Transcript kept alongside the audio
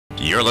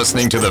You're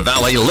listening to the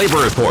Valley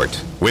Labor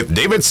Report with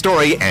David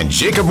Story and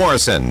Jacob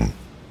Morrison.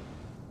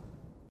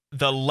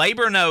 The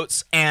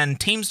LaborNotes and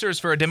Teamsters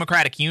for a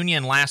Democratic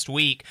Union last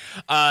week,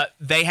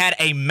 they had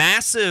a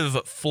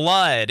massive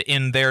flood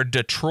in their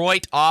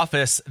Detroit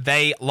office.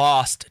 They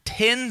lost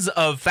tens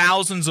of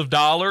thousands of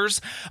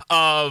dollars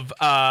of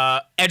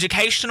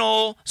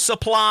educational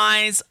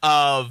supplies,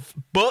 of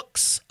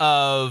books,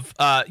 of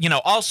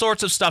all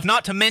sorts of stuff,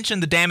 not to mention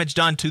the damage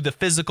done to the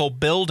physical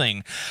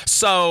building.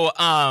 So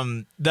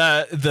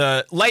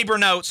the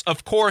LaborNotes,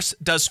 of course,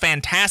 does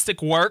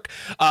fantastic work,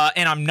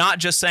 and I'm not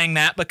just saying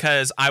that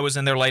because I was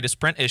in their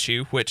latest print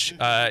issue, which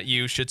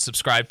you should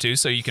subscribe to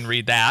so you can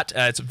read that.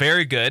 It's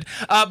very good.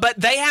 But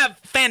they have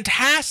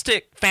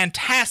fantastic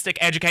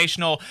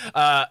educational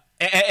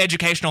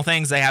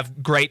things. They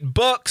have great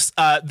books.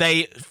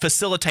 They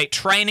facilitate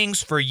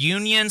trainings for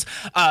unions.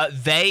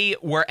 They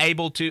were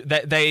able to.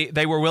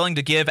 They were willing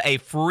to give a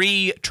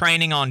free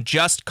training on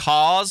just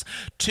cause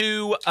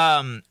to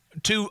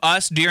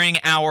us during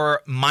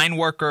our mine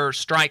worker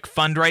strike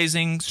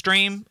fundraising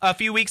stream a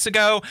few weeks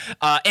ago,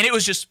 and it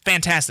was just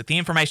fantastic. The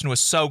information was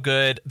so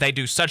good. They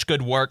do such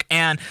good work.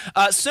 And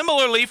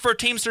similarly for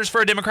Teamsters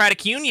for a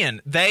Democratic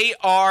Union, they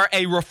are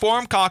a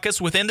reform caucus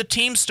within the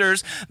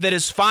Teamsters that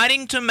is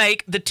fighting to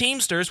make the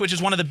Teamsters, which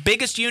is one of the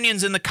biggest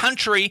unions in the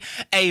country,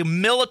 a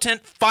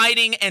militant,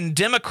 fighting, and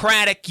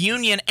democratic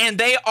union, and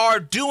they are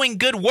doing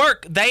good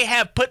work. They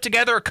have put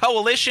together a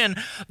coalition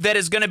that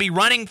is going to be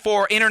running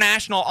for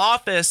international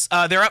office.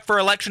 They're up for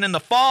election in the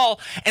fall,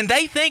 and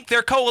they think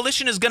their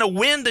coalition is going to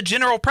win the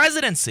general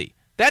presidency.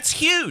 That's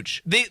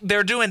huge.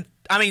 They're doing,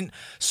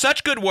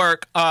 such good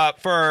work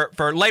for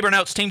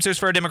LaborNotes, Teamsters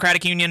for a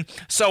Democratic Union.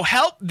 So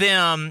help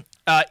them,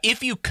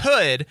 if you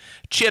could,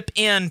 chip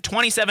in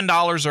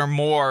 $27 or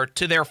more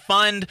to their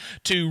fund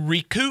to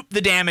recoup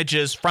the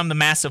damages from the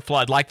massive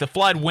flood. Like the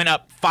flood went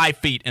up 5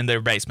 feet in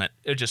their basement.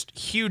 It was just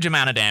huge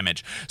amount of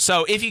damage.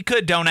 So if you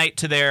could donate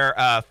to their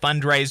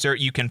fundraiser,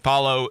 you can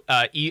follow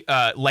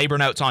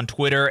LaborNotes on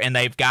Twitter, and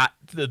they've got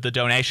the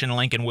donation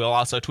link, and we'll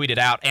also tweet it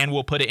out, and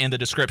we'll put it in the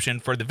description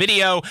for the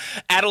video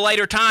at a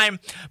later time.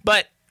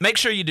 But make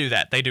sure you do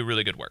that. They do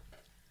really good work.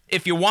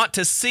 If you want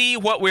to see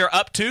what we're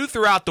up to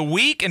throughout the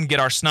week and get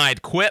our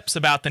snide quips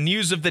about the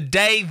news of the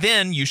day,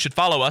 then you should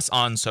follow us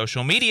on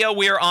social media.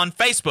 We are on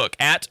Facebook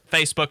at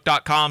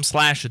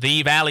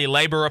facebook.com/The Valley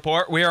Labor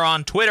Report. We are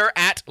on Twitter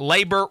at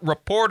Labor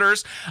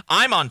Reporters.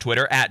 I'm on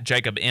Twitter at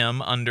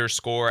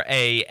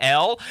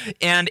JacobM_AL.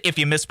 And if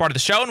you missed part of the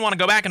show and want to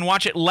go back and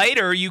watch it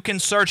later, you can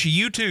search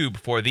YouTube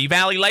for The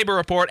Valley Labor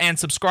Report and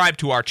subscribe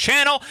to our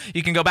channel.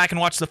 You can go back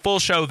and watch the full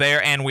show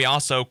there, and we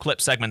also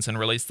clip segments and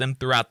release them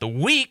throughout the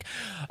week.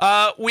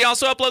 We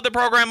also upload the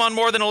program on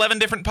more than 11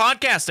 different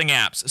podcasting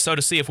apps. So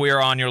to see if we are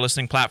on your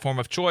listening platform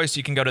of choice,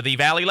 you can go to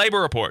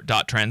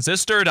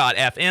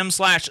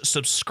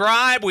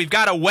thevalleylaborreport.transistor.fm/subscribe. We've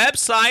got a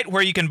website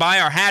where you can buy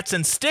our hats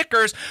and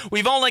stickers.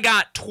 We've only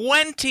got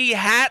 20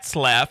 hats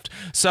left,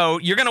 so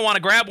you're going to want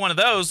to grab one of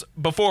those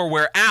before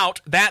we're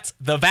out. That's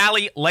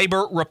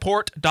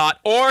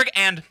thevalleylaborreport.org.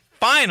 And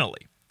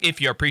finally,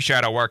 if you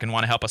appreciate our work and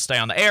want to help us stay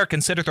on the air,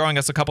 consider throwing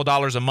us a couple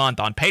dollars a month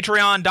on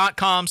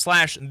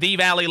patreon.com/The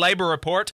Valley Labor Report.